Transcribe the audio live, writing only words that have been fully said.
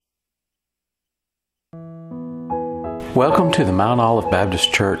Welcome to the Mount Olive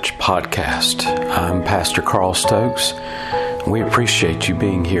Baptist Church podcast. I'm Pastor Carl Stokes. We appreciate you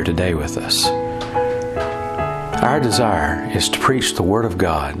being here today with us. Our desire is to preach the Word of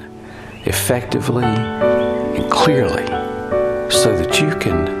God effectively and clearly so that you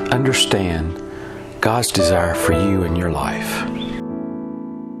can understand God's desire for you in your life.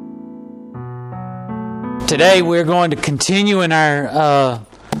 Today we're going to continue in our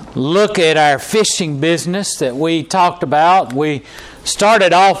look at our fishing business that we talked about. We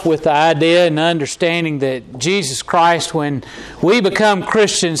started off with the idea and understanding that Jesus Christ, when we become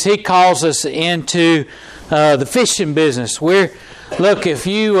Christians, He calls us into the fishing business. If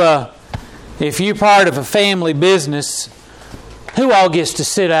you're part of a family business, who all gets to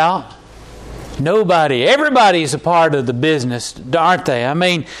sit out? Nobody. Everybody's a part of the business, aren't they? I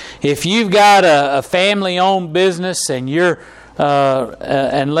mean, if you've got a family-owned business and you're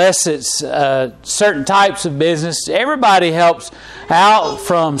unless it's certain types of business, everybody helps out,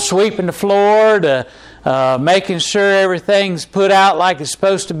 from sweeping the floor to making sure everything's put out like it's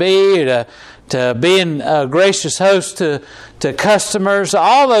supposed to be, to being a gracious host to customers.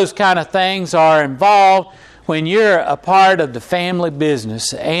 All those kind of things are involved when you're a part of the family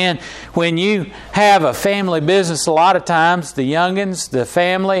business. And when you have a family business, a lot of times the youngins, the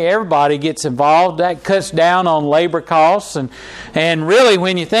family, everybody gets involved. That cuts down on labor costs. And really,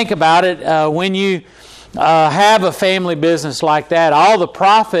 when you think about it, when you have a family business like that, all the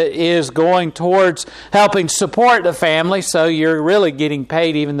profit is going towards helping support the family, so you're really getting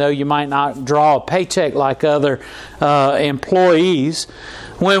paid even though you might not draw a paycheck like other employees.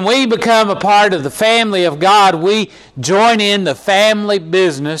 When we become a part of the family of God, we join in the family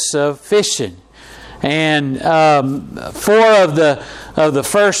business of fishing. And four of the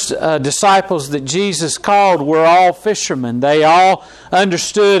first disciples that Jesus called were all fishermen. They all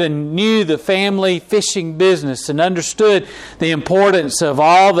understood and knew the family fishing business and understood the importance of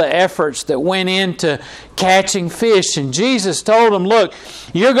all the efforts that went into catching fish. And Jesus told them, look,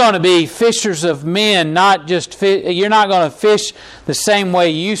 you're going to be fishers of men, not just you're not going to fish the same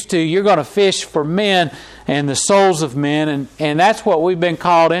way you used to. You're going to fish for men and the souls of men. And that's what we've been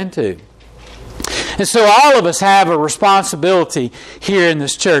called into. And so all of us have a responsibility here in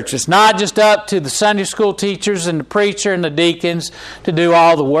this church. It's not just up to the Sunday school teachers and the preacher and the deacons to do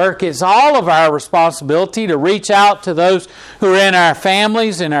all the work. It's all of our responsibility to reach out to those who are in our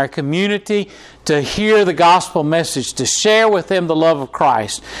families, in our community, to hear the gospel message, to share with them the love of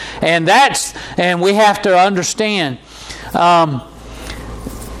Christ. And we have to understand,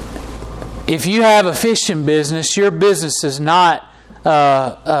 if you have a fishing business, your business is not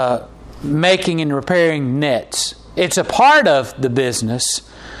making and repairing nets. It's a part of the business,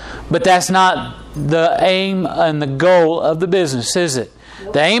 but that's not the aim and the goal of the business, is it?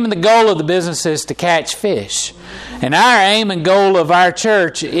 The aim and the goal of the business is to catch fish. And our aim and goal of our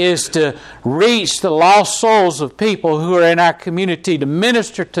church is to reach the lost souls of people who are in our community, to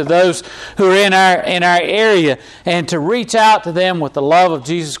minister to those who are in our area, and to reach out to them with the love of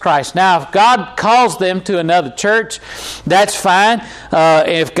Jesus Christ. Now, if God calls them to another church, that's fine.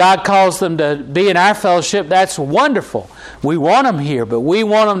 If God calls them to be in our fellowship, that's wonderful. We want them here, but we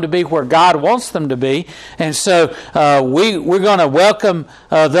want them to be where God wants them to be. And so we're going to welcome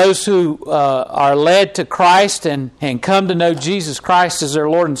those who are led to Christ and come to know Jesus Christ as their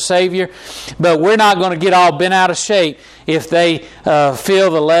Lord and Savior. But we're not going to get all bent out of shape if they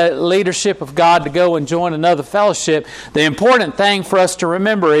feel the leadership of God to go and join another fellowship. The important thing for us to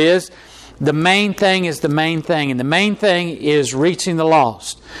remember is the main thing is the main thing, and the main thing is reaching the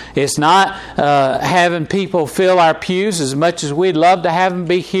lost. It's not having people fill our pews as much as we'd love to have them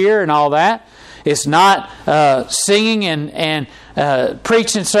be here and all that. It's not singing and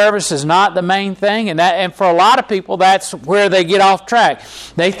preaching service is not the main thing, and for a lot of people, that's where they get off track.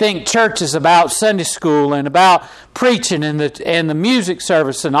 They think church is about Sunday school and about preaching and the music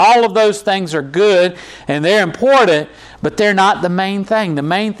service, and all of those things are good and they're important, but they're not the main thing. The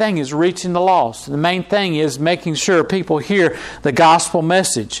main thing is reaching the lost. The main thing is making sure people hear the gospel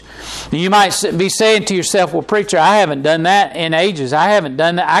message. You might be saying to yourself, well, preacher, I haven't done that in ages. I haven't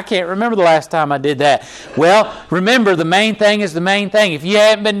done that. I can't remember the last time I did that. Well, remember, the main thing is the main thing. If you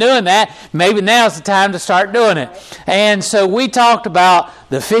haven't been doing that, maybe now's the time to start doing it. And so we talked about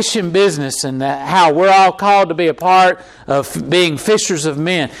the fishing business and how we're all called to be a part of being fishers of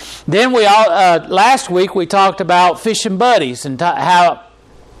men. Then last week we talked about fishing buddies and how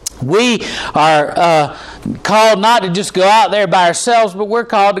we are called not to just go out there by ourselves, but we're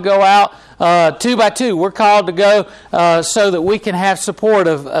called to go out 2 by 2. We're called to go so that we can have support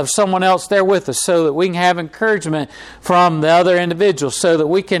of someone else there with us, so that we can have encouragement from the other individuals, so that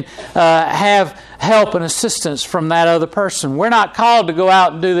we can have help and assistance from that other person. We're not called to go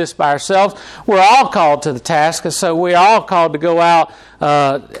out and do this by ourselves. We're all called to the task, and so we're all called to go out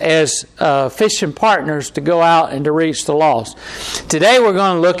as fishing partners to go out and to reach the lost. Today we're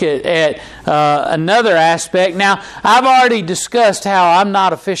going to look at another aspect. Now, I've already discussed how I'm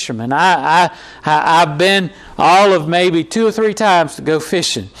not a fisherman. I've been all of maybe 2 or 3 times to go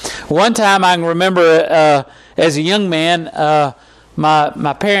fishing. One time I can remember as a young man,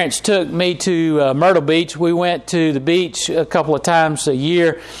 my parents took me to Myrtle Beach. We went to the beach a couple of times a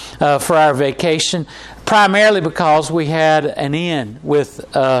year for our vacation, primarily because we had an in with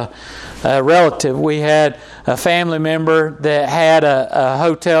a relative. We had a family member that had a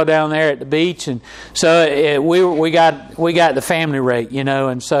hotel down there at the beach, and so we got the family rate,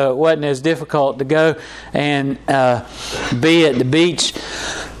 and so it wasn't as difficult to go and be at the beach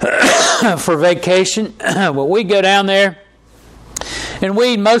for vacation. But we go down there. And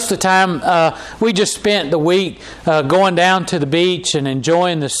most of the time, we just spent the week going down to the beach and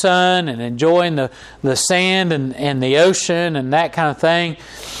enjoying the sun and enjoying the sand and the ocean and that kind of thing.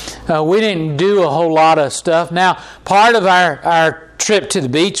 We didn't do a whole lot of stuff. Now, part of our trip to the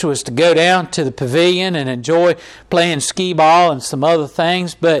beach was to go down to the pavilion and enjoy playing skee ball and some other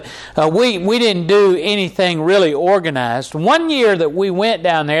things, but we didn't do anything really organized. One year that we went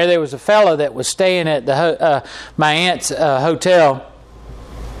down there was a fellow that was staying at my aunt's hotel.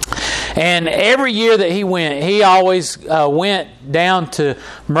 And every year that he went, he always went down to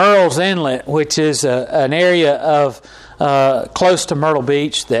Murrells Inlet, which is an area of close to Myrtle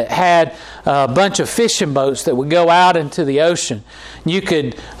Beach that had a bunch of fishing boats that would go out into the ocean. You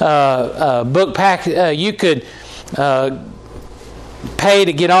could you could pay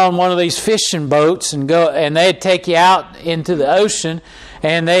to get on one of these fishing boats and go, and they'd take you out into the ocean,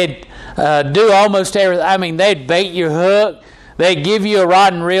 and they'd do almost everything. I mean, they'd bait your hook. They'd give you a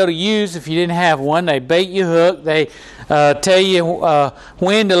rod and reel to use if you didn't have one. They'd bait your hook. They tell you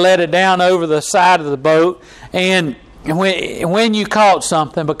when to let it down over the side of the boat. And when you caught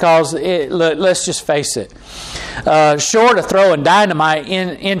something, because let's just face it, short of throwing dynamite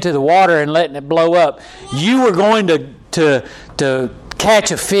into the water and letting it blow up, you were going to catch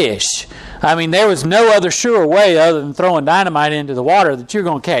a fish. I mean, there was no other sure way other than throwing dynamite into the water that you're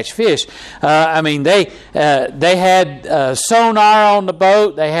going to catch fish. I mean, they had sonar on the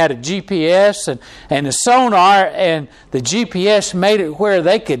boat. They had a GPS, and the sonar and the GPS made it where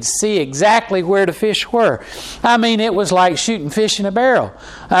they could see exactly where the fish were. I mean, it was like shooting fish in a barrel.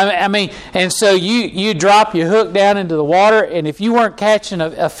 I mean, and so you drop your hook down into the water, and if you weren't catching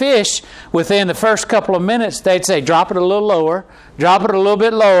a fish within the first couple of minutes, they'd say, drop it a little lower, drop it a little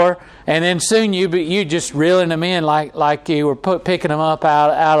bit lower, and then soon you just reeling them in like you were picking them up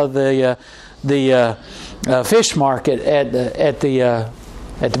out of the fish market at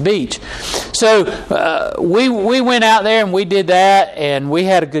the beach. So we went out there and we did that, and we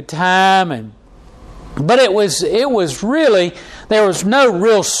had a good time. But it was really, there was no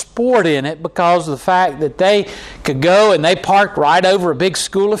real sport in it because of the fact that they could go and they parked right over a big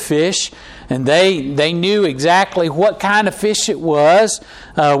school of fish. And they knew exactly what kind of fish it was.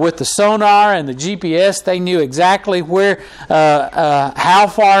 With the sonar and the GPS, they knew exactly where, how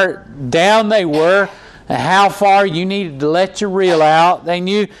far down they were, and how far you needed to let your reel out. They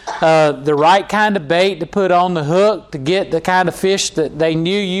knew the right kind of bait to put on the hook to get the kind of fish that they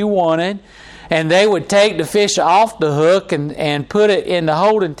knew you wanted. And they would take the fish off the hook and put it in the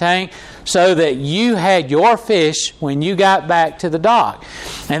holding tank so that you had your fish when you got back to the dock.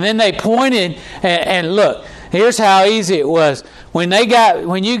 And then they pointed, and look, here's how easy it was. When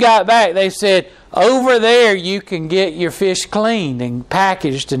you got back, they said, over there you can get your fish cleaned and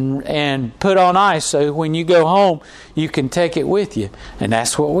packaged and put on ice so when you go home you can take it with you. And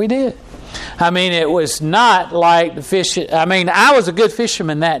that's what we did. I mean, it was not like the fish. I mean, I was a good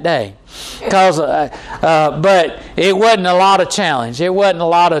fisherman that day, but it wasn't a lot of challenge. It wasn't a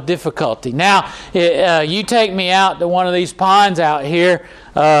lot of difficulty. Now, you take me out to one of these ponds out here,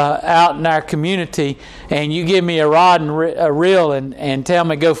 out in our community, and you give me a rod and a reel and tell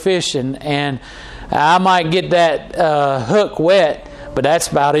me go fishing, and I might get that hook wet, but that's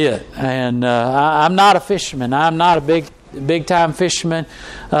about it. And I'm not a fisherman. I'm not a big time fisherman.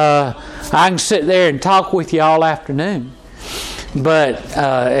 I can sit there and talk with you all afternoon, but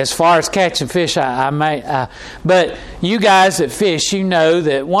as far as catching fish, I may. But you guys that fish, you know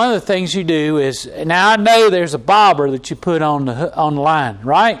that one of the things you do is, now I know there's a bobber that you put on the line,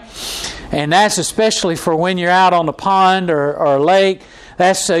 right? And that's especially for when you're out on a pond or a lake.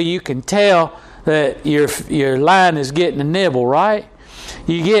 That's so you can tell that your line is getting a nibble, right?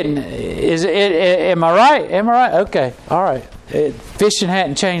 You getting? Am I right? Am I right? Okay, all right. Fishing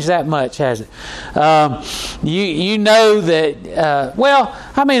hadn't changed that much, has it? You know that. Well,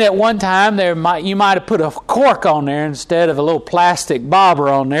 I mean, at one time you might have put a cork on there instead of a little plastic bobber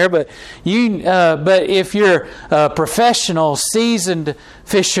on there. But if you're a professional, seasoned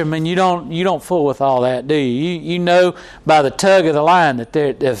fisherman, you don't fool with all that, do you? You know by the tug of the line that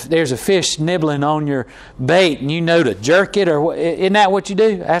if there's a fish nibbling on your bait, and you know to jerk it, or isn't that what you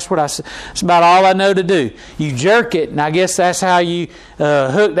do? That's about all I know to do. You jerk it, and I guess that's how you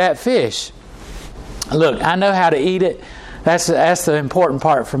hook that fish. Look, I know how to eat it. That's the important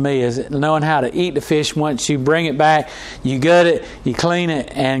part for me, is knowing how to eat the fish. Once you bring it back, you gut it, you clean it,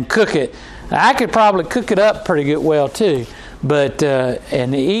 and cook it. I could probably cook it up pretty good, well too. But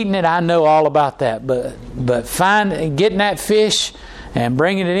and eating it, I know all about that. But getting that fish and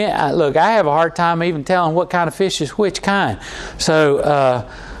bringing it in. Look, I have a hard time even telling what kind of fish is which kind. So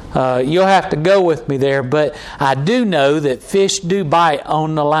you'll have to go with me there. But I do know that fish do bite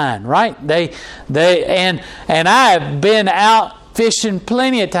on the line, right? And I have been out fishing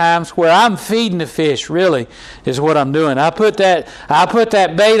plenty of times where I'm feeding the fish. Really, is what I'm doing. I put that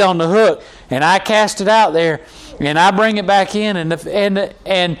bait on the hook and I cast it out there. And I bring it back in, and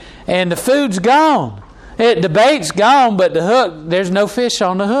the food's gone. The bait's gone, but the hook, there's no fish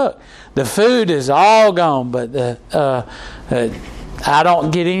on the hook. The food is all gone, but I don't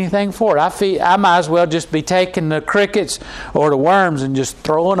get anything for it. I might as well just be taking the crickets or the worms and just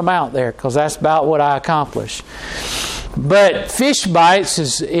throwing them out there, because that's about what I accomplish. But fish bites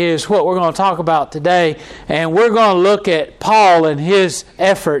is what we're going to talk about today, and we're going to look at Paul and his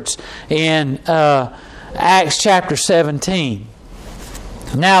efforts in Acts chapter 17.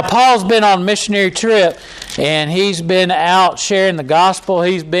 Now, Paul's been on a missionary trip, and he's been out sharing the gospel.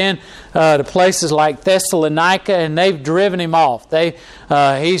 He's been to places like Thessalonica, and they've driven him off.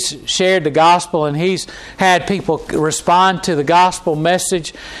 He's shared the gospel, and he's had people respond to the gospel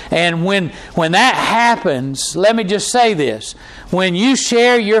message. And when that happens, let me just say this. When you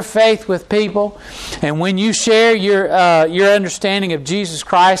share your faith with people, and when you share your understanding of Jesus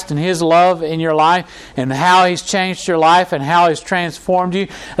Christ and His love in your life, and how He's changed your life and how He's transformed you,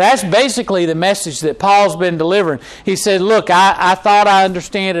 that's basically the message that Paul's been delivering. He said, look, I thought I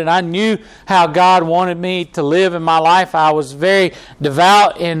understand it. I knew how God wanted me to live in my life. I was very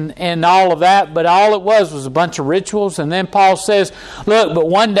devout in all of that, but all it was a bunch of rituals. And then Paul says, look, but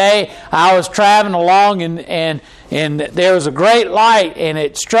one day I was traveling along and there was a great light, and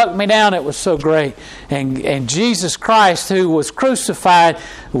it struck me down. It was so great. And Jesus Christ, who was crucified,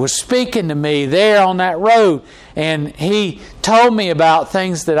 was speaking to me there on that road. And He told me about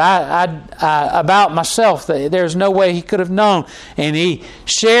things that I about myself that there's no way He could have known. And He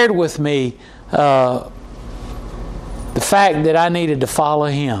shared with me the fact that I needed to follow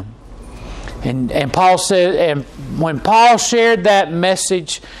Him. And Paul said, and when Paul shared that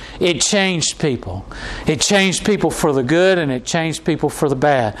message, it changed people. It changed people for the good, and it changed people for the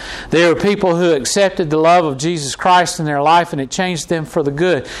bad. There were people who accepted the love of Jesus Christ in their life, and it changed them for the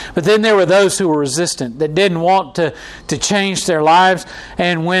good. But then there were those who were resistant, that didn't want to change their lives.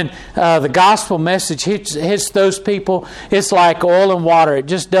 And when the gospel message hits those people, it's like oil and water. It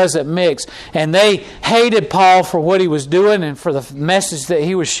just doesn't mix. And they hated Paul for what he was doing and for the message that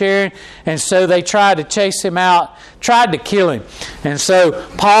he was sharing. And so they tried to chase him out, tried to kill him. And so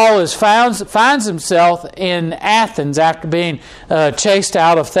Paul finds himself in Athens after being chased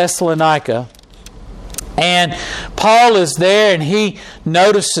out of Thessalonica. And Paul is there, and he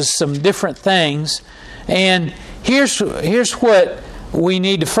notices some different things. And here's what we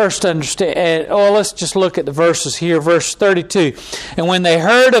need to first understand. Let's just look at the verses here. Verse 32. And when they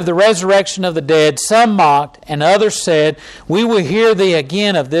heard of the resurrection of the dead, some mocked, and others said, we will hear thee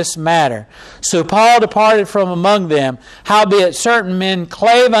again of this matter. So Paul departed from among them. Howbeit certain men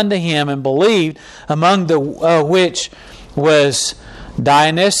clave unto him and believed, among the which was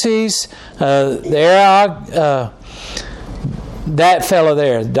Dionysius, that fellow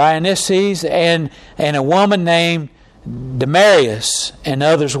there, Dionysius, and a woman named Demarius, and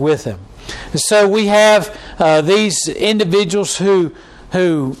others with him. So we have these individuals who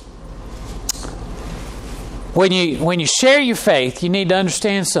when you share your faith, you need to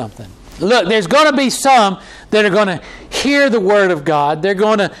understand something. Look, there's going to be some that are going to hear the Word of God. They're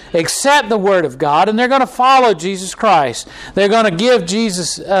going to accept the Word of God, and they're going to follow Jesus Christ. They're going to give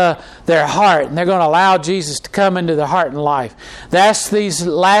Jesus their heart, and they're going to allow Jesus to come into their heart and life. That's these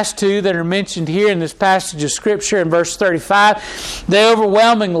last two that are mentioned here in this passage of Scripture in verse 35. They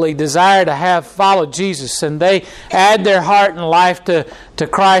overwhelmingly desire to follow Jesus, and they add their heart and life to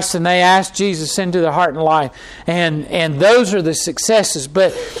Christ, and they ask Jesus into their heart and life. And those are the successes.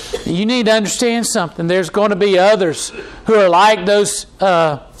 But you need to understand something. There's going to be others who are like those.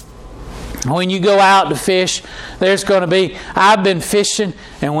 When you go out to fish, there's going to be, I've been fishing,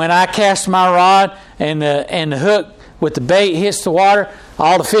 and when I cast my rod and the hook with the bait hits the water,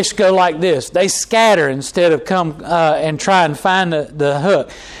 all the fish go like this. They scatter instead of come and try and find the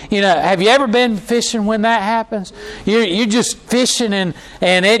hook. You know, have you ever been fishing when that happens? You're just fishing and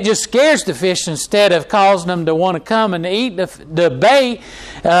it just scares the fish instead of causing them to want to come and eat the bait.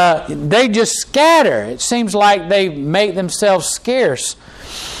 They just scatter. It seems like they make themselves scarce.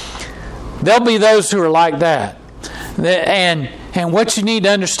 There'll be those who are like that. And what you need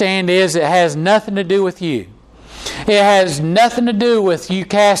to understand is it has nothing to do with you. It has nothing to do with you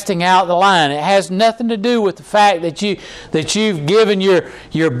casting out the line. It has nothing to do with the fact that you've given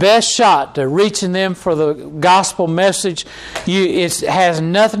your best shot to reaching them for the gospel message. It has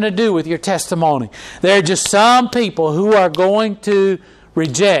nothing to do with your testimony. There are just some people who are going to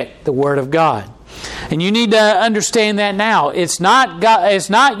reject the Word of God. And you need to understand that now. It's not God, it's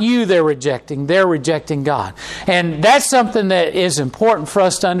not you they're rejecting God. And that's something that is important for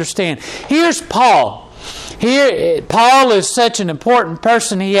us to understand. Here's Paul. Here, Paul is such an important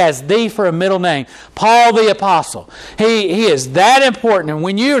person. He has "the" for a middle name. Paul the Apostle. He is that important. And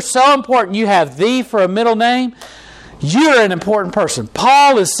when you're so important, you have "the" for a middle name, you're an important person.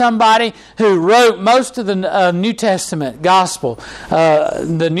 Paul is somebody who wrote most of the New Testament gospel,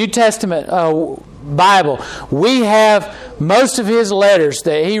 the New Testament Bible. We have most of his letters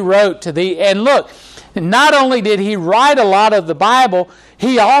that he wrote to the... And look, not only did he write a lot of the Bible,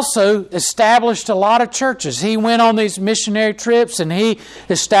 he also established a lot of churches. He went on these missionary trips and he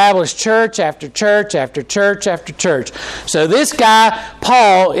established church after church after church after church. So this guy,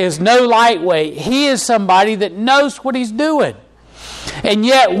 Paul, is no lightweight. He is somebody that knows what he's doing. And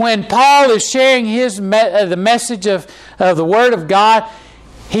yet when Paul is sharing the message of the Word of God,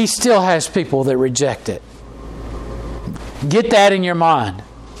 he still has people that reject it. Get that in your mind.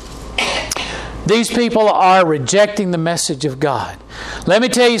 These people are rejecting the message of God. Let me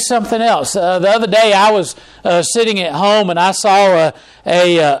tell you something else. The other day I was sitting at home and I saw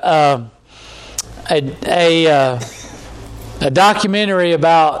a documentary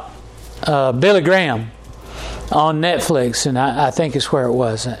about Billy Graham on Netflix, and I think it's where it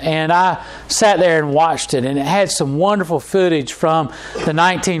was. And I sat there and watched it, and it had some wonderful footage from the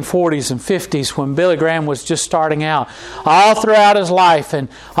 1940s and 50s when Billy Graham was just starting out, all throughout his life and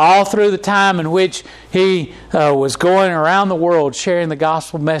all through the time in which he was going around the world sharing the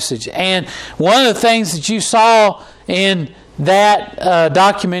gospel message. And one of the things that you saw in that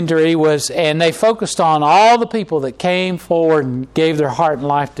documentary was, and they focused on all the people that came forward and gave their heart and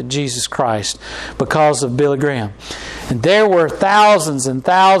life to Jesus Christ because of Billy Graham. And there were thousands and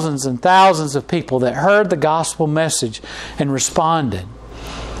thousands and thousands of people that heard the gospel message and responded.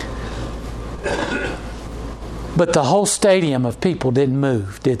 But the whole stadium of people didn't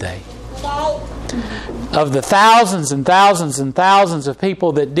move, did they? Of the thousands and thousands and thousands of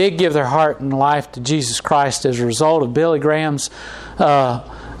people that did give their heart and life to Jesus Christ as a result of Billy Graham's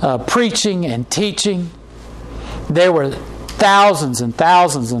preaching and teaching, there were thousands and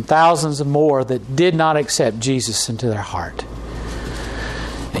thousands and thousands of more that did not accept Jesus into their heart.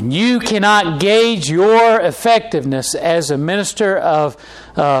 And you cannot gauge your effectiveness as a minister of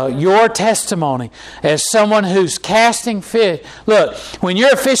your testimony, as someone who's casting fish. Look, when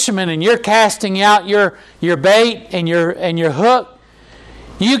you're a fisherman and you're casting out your bait and your hook,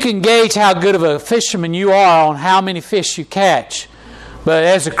 you can gauge how good of a fisherman you are on how many fish you catch. But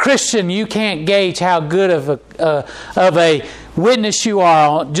as a Christian, you can't gauge how good of a witness you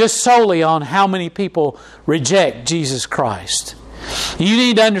are just solely on how many people reject Jesus Christ. You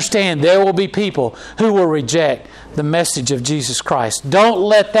need to understand there will be people who will reject the message of Jesus Christ. Don't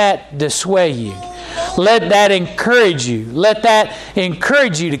let that dissuade you. Let that encourage you. Let that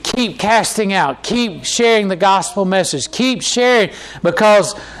encourage you to keep casting out. Keep sharing the gospel message. Keep sharing,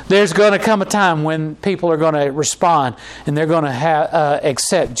 because there's going to come a time when people are going to respond and they're going to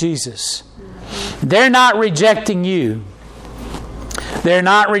accept Jesus. They're not rejecting you. They're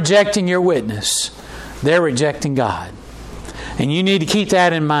not rejecting your witness. They're rejecting God. And you need to keep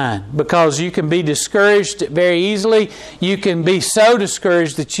that in mind, because you can be discouraged very easily. You can be so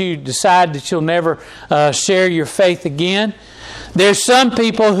discouraged that you decide that you'll never share your faith again. There's some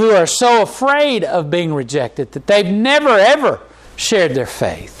people who are so afraid of being rejected that they've never ever shared their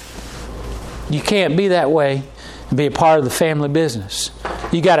faith. You can't be that way and be a part of the family business.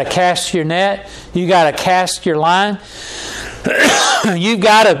 You got to cast your net. You got to cast your line. You've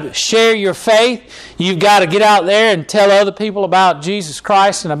got to share your faith. You've got to get out there and tell other people about Jesus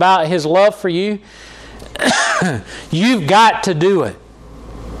Christ and about His love for you. You've got to do it.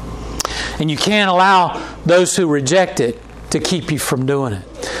 And you can't allow those who reject it to keep you from doing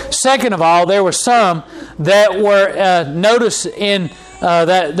it. Second of all, there were some that were, notice in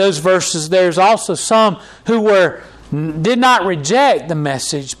those verses, there's also some who did not reject the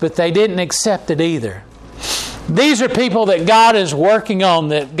message, but they didn't accept it either. These are people that God is working on,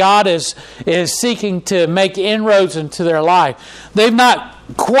 that God is seeking to make inroads into their life. They've not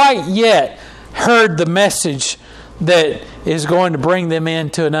quite yet heard the message that is going to bring them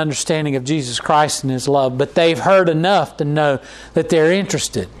into an understanding of Jesus Christ and His love, but they've heard enough to know that they're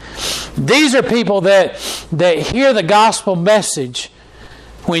interested. These are people that hear the gospel message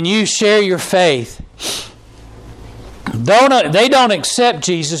when you share your faith. They don't accept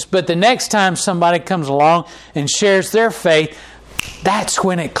Jesus, but the next time somebody comes along and shares their faith, that's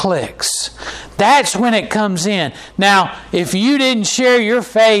when it clicks. That's when it comes in. Now, if you didn't share your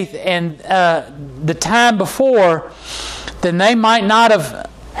faith and the time before, then they might not have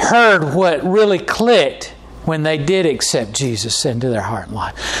heard what really clicked when they did accept Jesus into their heart and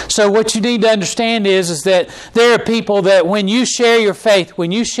life. So what you need to understand is that there are people that when you share your faith,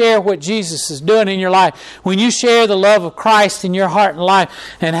 when you share what Jesus is doing in your life, when you share the love of Christ in your heart and life,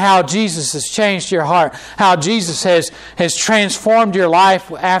 and how Jesus has changed your heart, how Jesus has transformed your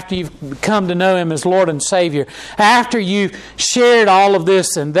life after you've come to know Him as Lord and Savior, after you've shared all of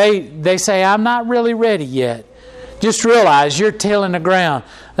this and they say, I'm not really ready yet, just realize you're tilling the ground.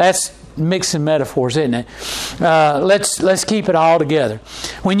 That's mixing metaphors, isn't it? Let's keep it all together.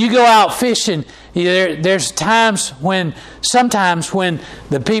 When you go out fishing, there's sometimes when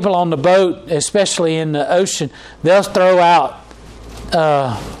the people on the boat, especially in the ocean, they'll throw out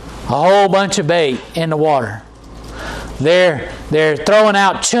a whole bunch of bait in the water. They're throwing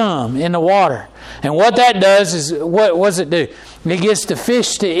out chum in the water. And what that does is, what does it do? It gets the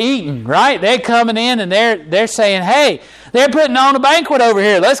fish to eating, right? They're coming in and they're saying, hey, they're putting on a banquet over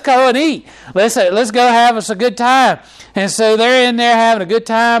here. Let's go and eat. Let's go have us a good time. And so they're in there having a good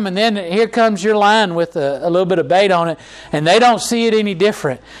time, and then here comes your line with a little bit of bait on it, and they don't see it any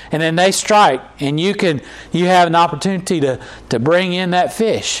different. And then they strike, and you have an opportunity to bring in that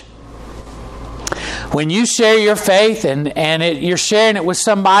fish. When you share your faith and you're sharing it with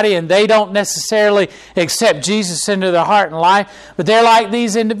somebody and they don't necessarily accept Jesus into their heart and life, but they're like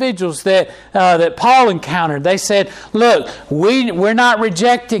these individuals that Paul encountered. They said, look, we're not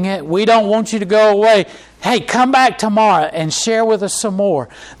rejecting it. We don't want you to go away. Hey, come back tomorrow and share with us some more.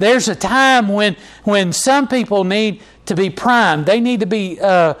 There's a time when some people need to be primed. They need to be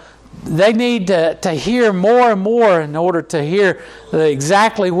they need to hear more and more in order to hear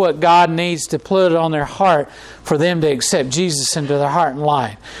exactly what God needs to put on their heart for them to accept Jesus into their heart and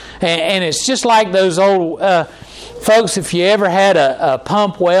life. And it's just like those old folks, if you ever had a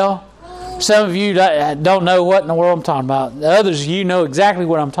pump well. Some of you don't know what in the world I'm talking about. The others, you know exactly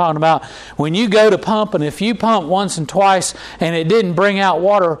what I'm talking about. When you go to pump, and if you pump once and twice and it didn't bring out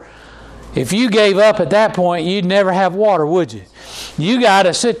water, if you gave up at that point, you'd never have water, would you? You got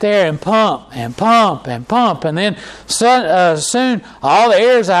to sit there and pump and pump and pump, and then soon all the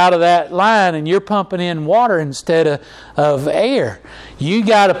air's out of that line, and you're pumping in water instead of air. You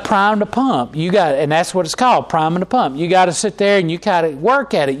got to prime the pump. And that's what it's called, priming the pump. You got to sit there and you got to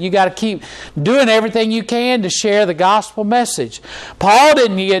work at it. You got to keep doing everything you can to share the gospel message. Paul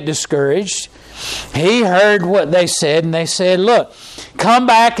didn't get discouraged. He heard what they said, and they said, look, come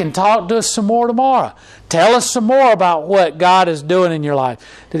back and talk to us some more tomorrow. Tell us some more about what God is doing in your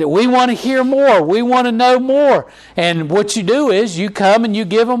life. We want to hear more. We want to know more. And what you do is you come and you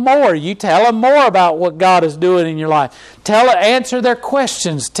give them more. You tell them more about what God is doing in your life. Answer their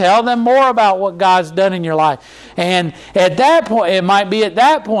questions. Tell them more about what God's done in your life. And at that point, it might be at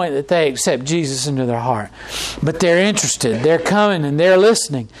that point that they accept Jesus into their heart. But they're interested. They're coming and they're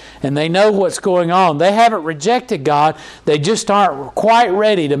listening. And they know what's going on. They haven't rejected God. They just aren't quite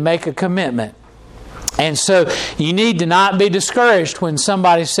ready to make a commitment. And so you need to not be discouraged when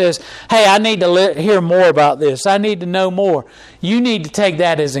somebody says, hey, I need to hear more about this. I need to know more. You need to take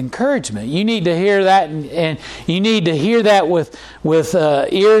that as encouragement. You need to hear that, and you need to hear that with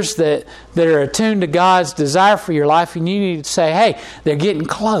ears that are attuned to God's desire for your life. And you need to say, hey, they're getting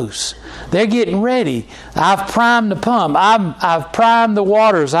close. They're getting ready. I've primed the pump. I've primed the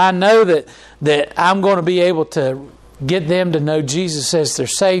waters. I know that I'm going to be able to get them to know Jesus as their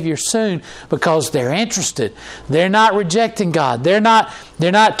Savior soon because they're interested. They're not rejecting God. They're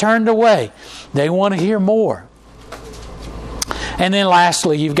not turned away. They want to hear more. And then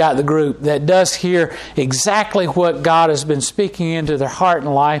lastly, you've got the group that does hear exactly what God has been speaking into their heart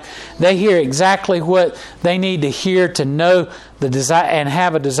and life. They hear exactly what they need to hear to know the desire and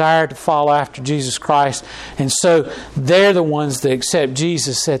have a desire to follow after Jesus Christ. And so they're the ones that accept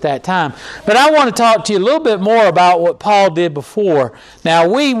Jesus at that time. But I want to talk to you a little bit more about what Paul did before. Now,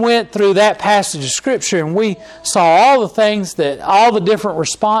 we went through that passage of Scripture and we saw all the different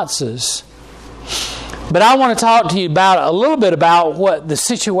responses. But I want to talk to you a little bit about what the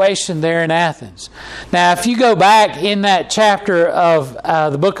situation there in Athens. Now, if you go back in that chapter of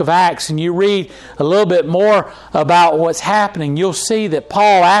the book of Acts and you read a little bit more about what's happening, you'll see that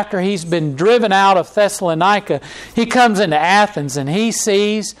Paul, after he's been driven out of Thessalonica, he comes into Athens and he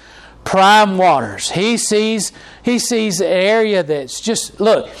sees prime waters. He sees an area that's just,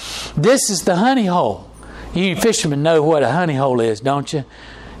 look, this is the honey hole. You fishermen know what a honey hole is, don't you?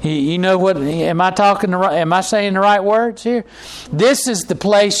 You know what? Am I saying the right words here? This is the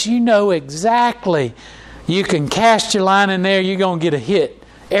place you know exactly. You can cast your line in there. You're going to get a hit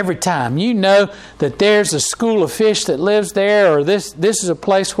every time. You know that there's a school of fish that lives there, or this is a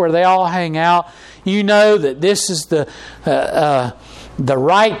place where they all hang out. You know that this is the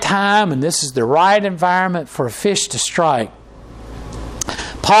right time and this is the right environment for a fish to strike.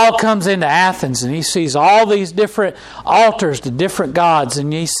 Paul comes into Athens and he sees all these different altars to different gods,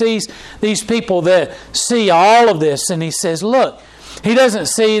 and he sees these people that see all of this, and he says, look, he doesn't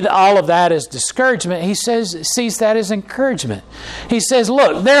see all of that as discouragement. He sees that as encouragement. He says,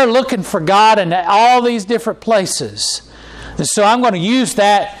 look, they're looking for God in all these different places. And so I'm going to use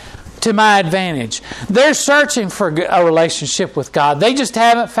that to my advantage. They're searching for a relationship with God. They just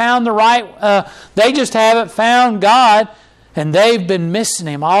haven't found they just haven't found God. And they've been missing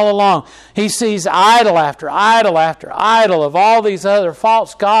Him all along. He sees idol after idol after idol of all these other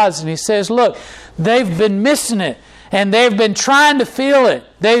false gods. And he says, look, they've been missing it. And they've been trying to feel it.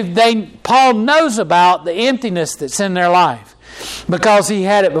 Paul knows about the emptiness that's in their life because he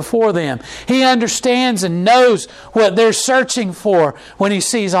had it before them. He understands and knows what they're searching for when he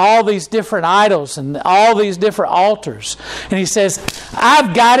sees all these different idols and all these different altars. And he says,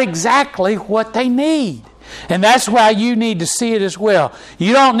 I've got exactly what they need. And that's why you need to see it as well.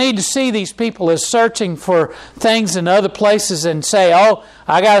 You don't need to see these people as searching for things in other places and say, oh,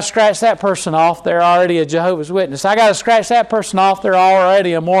 I got to scratch that person off. They're already a Jehovah's Witness. I got to scratch that person off. They're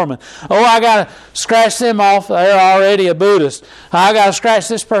already a Mormon. Oh, I got to scratch them off. They're already a Buddhist. I got to scratch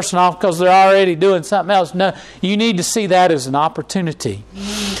this person off because they're already doing something else. No, you need to see that as an opportunity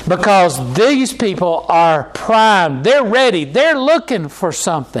because these people are primed. They're ready. They're looking for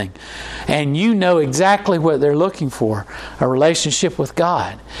something. And you know exactly what they're looking for, a relationship with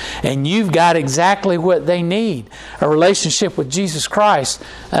God. And you've got exactly what they need, a relationship with Jesus Christ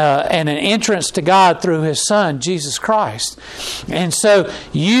and an entrance to God through His Son, Jesus Christ. And so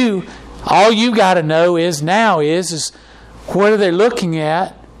all you got to know is what are they looking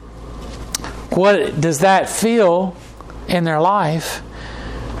at? What does that feel in their life?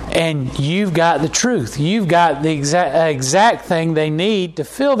 And you've got the truth. You've got the exact thing they need to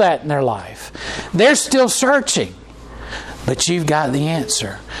fill that in their life. They're still searching, but you've got the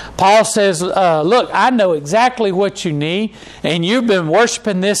answer. Paul says, look, I know exactly what you need, and you've been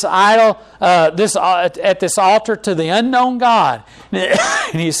worshiping this idol at this altar to the unknown God.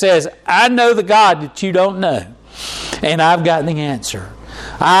 And he says, I know the God that you don't know, and I've got the answer.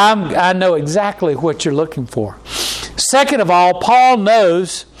 I know exactly what you're looking for. Second of all, Paul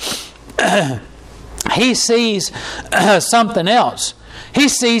knows he sees something else. He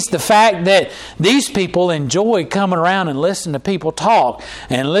sees the fact that these people enjoy coming around and listening to people talk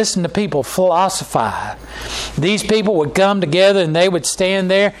and listen to people philosophize. These people would come together and they would stand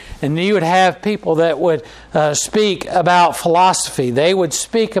there, and you would have people that would speak about philosophy. They would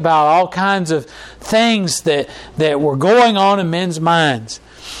speak about all kinds of things that were going on in men's minds.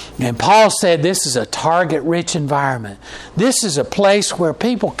 And Paul said this is a target-rich environment. This is a place where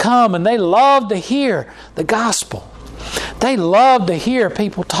people come and they love to hear the gospel. They love to hear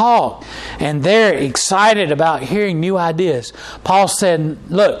people talk, and they're excited about hearing new ideas. Paul said,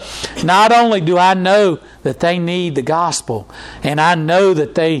 look, not only do I know that they need the gospel, and I know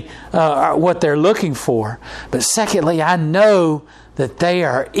that they are what they're looking for, but secondly, I know that they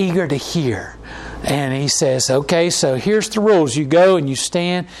are eager to hear. And he says, okay, so here's the rules. You go and you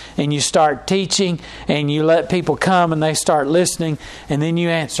stand and you start teaching and you let people come and they start listening, and then you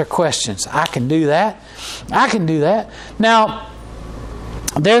answer questions. I can do that. I can do that. Now,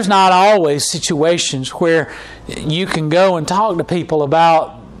 there's not always situations where you can go and talk to people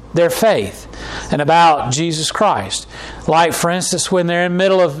about their faith and about Jesus Christ. Like, for instance, when they're in the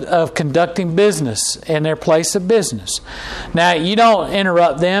middle of conducting business in their place of business. Now, you don't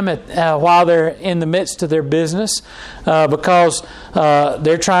interrupt them while they're in the midst of their business because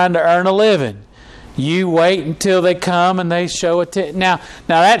they're trying to earn a living. You wait until they come and they show it. Now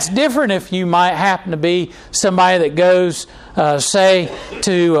that's different if you might happen to be somebody that goes, say,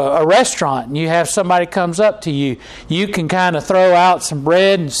 to a restaurant, and you have somebody comes up to you. You can kind of throw out some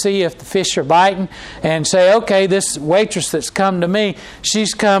bread and see if the fish are biting and say, okay, this waitress that's come to me,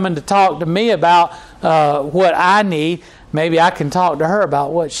 she's coming to talk to me about what I need. Maybe I can talk to her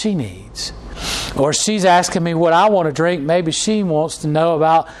about what she needs. Or she's asking me what I want to drink. Maybe she wants to know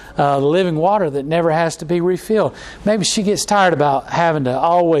about the living water that never has to be refilled. Maybe she gets tired about having to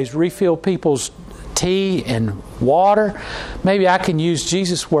always refill people's tea and water. Maybe I can use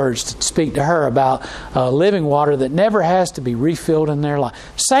Jesus' words to speak to her about living water that never has to be refilled in their life.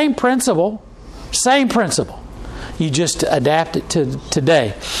 Same principle. Same principle. You just adapt it to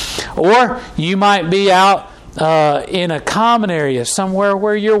today. Or you might be out in a common area somewhere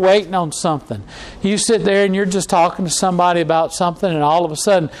where you're waiting on something. You sit there and you're just talking to somebody about something, and all of a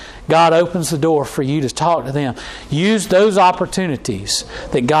sudden God opens the door for you to talk to them. Use those opportunities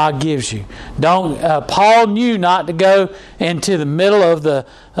that God gives you. Don't. Paul knew not to go into the middle of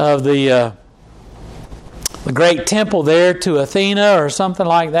the great temple there to Athena or something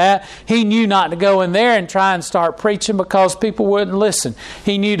like that. He knew not to go in there and try and start preaching because people wouldn't listen.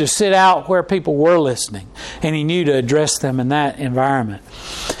 He knew to sit out where people were listening, and he knew to address them in that environment.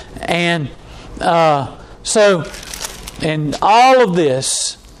 And so in all of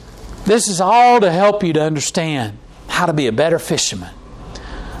this is all to help you to understand how to be a better fisherman.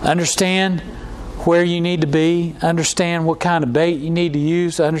 Understand where you need to be, understand what kind of bait you need to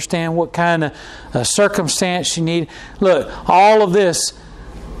use, understand what kind of circumstance you need. Look, all of this,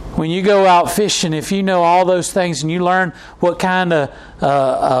 when you go out fishing, if you know all those things and you learn what kind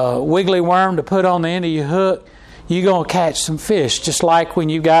of wiggly worm to put on the end of your hook, you're going to catch some fish. Just like when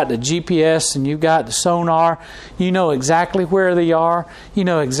you've got the GPS and you've got the sonar, you know exactly where they are. You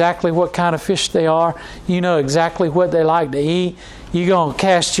know exactly what kind of fish they are. You know exactly what they like to eat. You're going to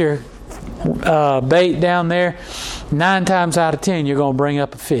cast your bait down there. 9 times out of 10 you're going to bring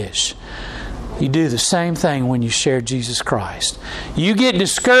up a fish. You do the same thing when you share Jesus Christ. You get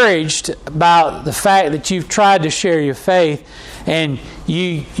discouraged about the fact that you've tried to share your faith and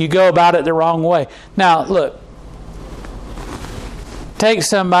you go about it the wrong way. Now look, take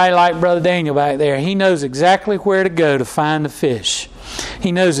somebody like Brother Daniel back there. He knows exactly where to go to find the fish.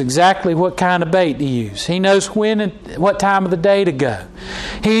 He knows exactly what kind of bait to use. He knows when and what time of the day to go.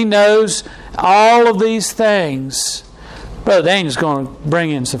 He knows all of these things. Brother Daniel's going to bring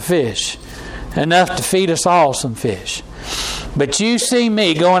in some fish, enough to feed us all some fish. But you see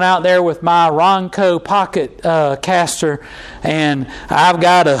me going out there with my Ronco pocket caster, and I've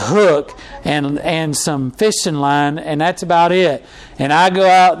got a hook and some fishing line, and that's about it. And I go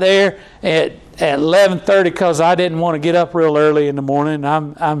out there at 11:30 because I didn't want to get up real early in the morning.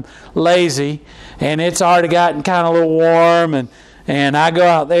 I'm lazy, and it's already gotten kind of a little warm, and I go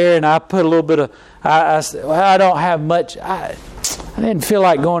out there and I put a little bit of. I don't have much. I didn't feel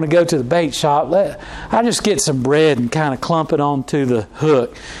like going to go to the bait shop. I just get some bread and kind of clump it onto the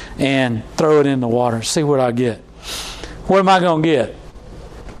hook and throw it in the water. See what I get. What am I going to get?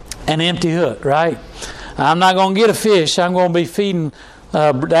 An empty hook, right? I'm not going to get a fish. I'm going to be feeding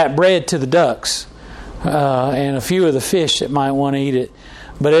that bread to the ducks and a few of the fish that might want to eat it.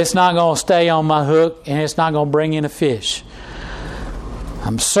 But it's not going to stay on my hook, and it's not going to bring in a fish.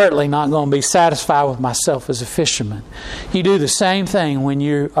 I'm certainly not going to be satisfied with myself as a fisherman. You do the same thing when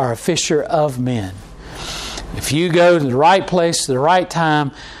you are a fisher of men. If you go to the right place at the right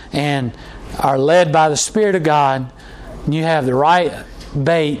time and are led by the Spirit of God, and you have the right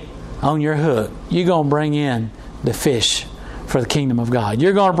bait on your hook, you're going to bring in the fish for the kingdom of God.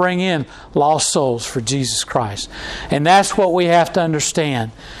 You're going to bring in lost souls for Jesus Christ. And that's what we have to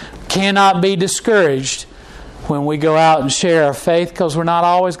understand. Cannot be discouraged when we go out and share our faith, because we're not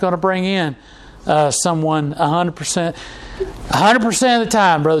always going to bring in someone 100%. 100% of the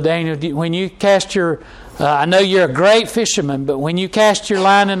time, Brother Daniel, when you cast your... I know you're a great fisherman, but when you cast your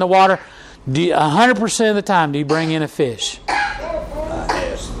line in the water, 100% of the time, do you bring in a fish?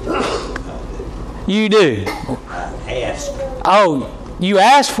 You do. Oh, you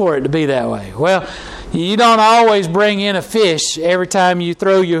ask for it to be that way. Well, you don't always bring in a fish every time you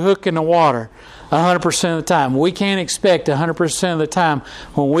throw your hook in the water 100% of the time. We can't expect 100% of the time.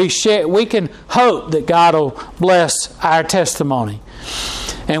 When we share, we can hope that God will bless our testimony.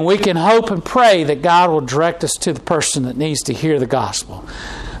 And we can hope and pray that God will direct us to the person that needs to hear the gospel.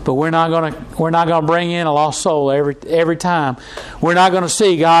 But we're not going to bring in a lost soul every time. We're not going to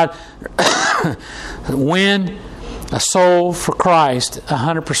see God win a soul for Christ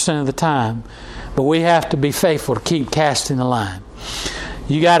 100% of the time. But we have to be faithful to keep casting the line.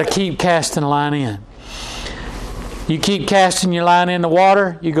 You got to keep casting the line in. You keep casting your line in the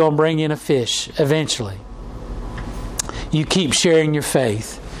water, you're going to bring in a fish eventually. You keep sharing your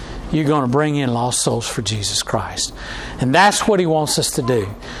faith, you're going to bring in lost souls for Jesus Christ. And that's what He wants us to do,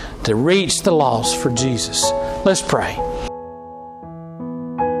 to reach the lost for Jesus. Let's pray.